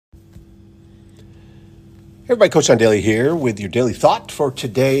Everybody, Coach John Daly here with your daily thought for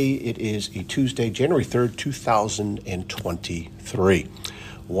today. It is a Tuesday, January 3rd, 2023.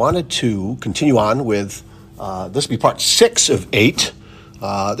 Wanted to continue on with, this will be part 6 of 8.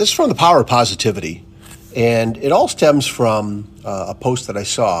 This is from the Power of Positivity. And it all stems from a post that I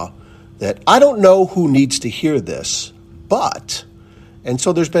saw that I don't know who needs to hear this, but, and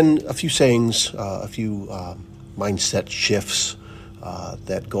so there's been a few sayings, a few mindset shifts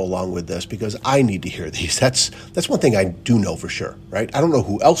that go along with this because I need to hear these. That's one thing I do know for sure, right? I don't know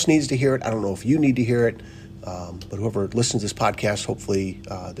who else needs to hear it. I don't know if you need to hear it. But whoever listens to this podcast, hopefully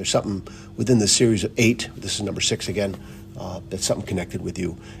there's something within this series of 8. This is number 6 again. That's something connected with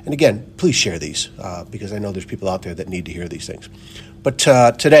you. And again, please share these because I know there's people out there that need to hear these things. But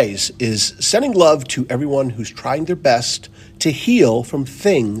today's is sending love to everyone who's trying their best to heal from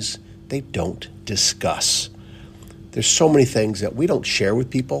things they don't discuss. There's so many things that we don't share with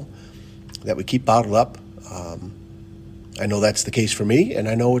people that we keep bottled up. I know that's the case for me, and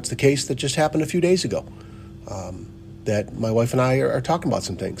I know it's the case that just happened a few days ago, that my wife and I are talking about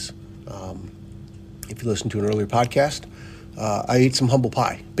some things. If you listen to an earlier podcast, I ate some humble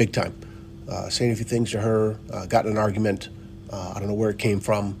pie, big time, saying a few things to her, got in an argument. I don't know where it came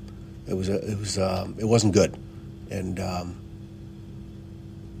from. It wasn't good. And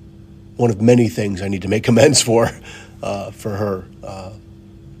one of many things I need to make amends for her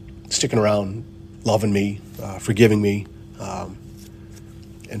sticking around, loving me, forgiving me.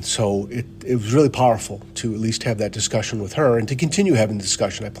 And so it was really powerful to at least have that discussion with her and to continue having the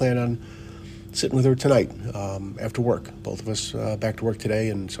discussion. I plan on sitting with her tonight after work. Both of us back to work today,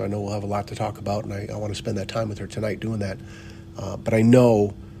 and so I know we'll have a lot to talk about, and I want to spend that time with her tonight doing that. But I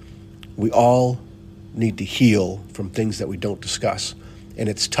know we all need to heal from things that we don't discuss. And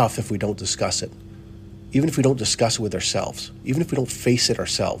it's tough if we don't discuss it. Even if we don't discuss it with ourselves, even if we don't face it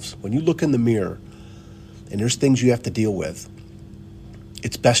ourselves. When you look in the mirror and there's things you have to deal with,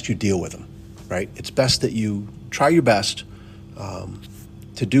 it's best you deal with them, right? It's best that you try your best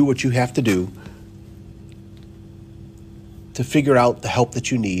to do what you have to do to figure out the help that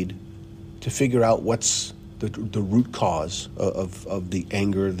you need, to figure out what's the root cause of the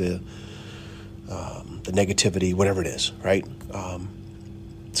anger, the negativity, whatever it is, right?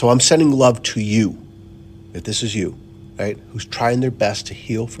 So I'm sending love to you, if this is you, right, who's trying their best to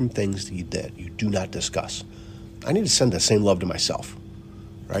heal from things that you do not discuss. I need to send that same love to myself,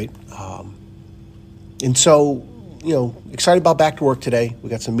 right? And so, excited about back to work today. We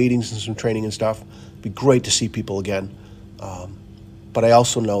got some meetings and some training and stuff. It'd be great to see people again. But I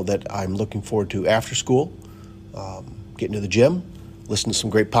also know that I'm looking forward to after school, getting to the gym, listening to some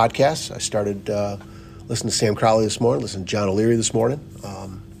great podcasts. I started listening to Sam Crowley this morning, listening to John O'Leary this morning.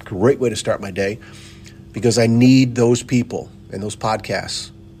 Great way to start my day because I need those people and those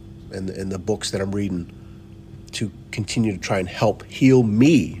podcasts and the books that I'm reading to continue to try and help heal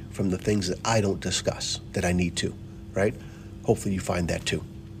me from the things that I don't discuss that I need to, right? Hopefully you find that too,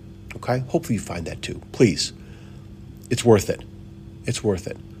 okay? Hopefully you find that too. Please, it's worth it. It's worth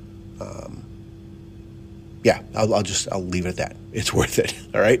it. I'll leave it at that. It's worth it,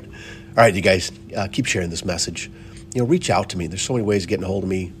 all right? All right, you guys, keep sharing this message. Reach out to me. There's so many ways of getting a hold of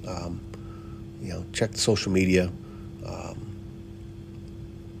me. Check the social media. I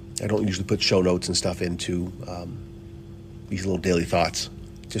don't usually put show notes and stuff into these little daily thoughts,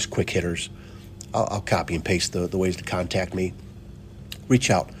 just quick hitters. I'll copy and paste the ways to contact me. Reach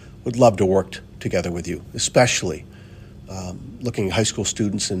out. Would love to work together with you, especially looking at high school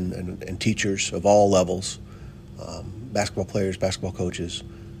students and teachers of all levels, basketball players, basketball coaches,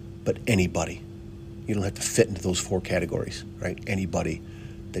 but anybody. You don't have to fit into those 4 categories, right? Anybody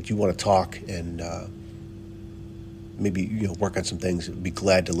that you want to talk and maybe work on some things, I'd be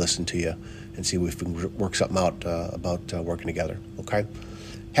glad to listen to you and see if we can work something out about working together, okay?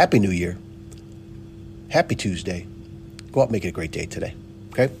 Happy New Year. Happy Tuesday. Go out and make it a great day today,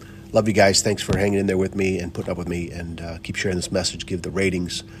 okay? Love you guys. Thanks for hanging in there with me and putting up with me, and keep sharing this message. Give the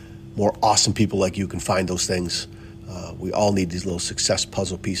ratings. More awesome people like you can find those things. We all need these little success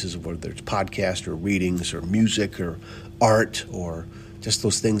puzzle pieces, of whether it's podcast or readings or music or art or just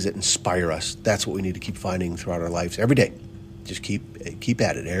those things that inspire us. That's what we need to keep finding throughout our lives every day. Just keep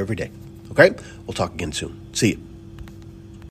at it every day. Okay? We'll talk again soon. See you.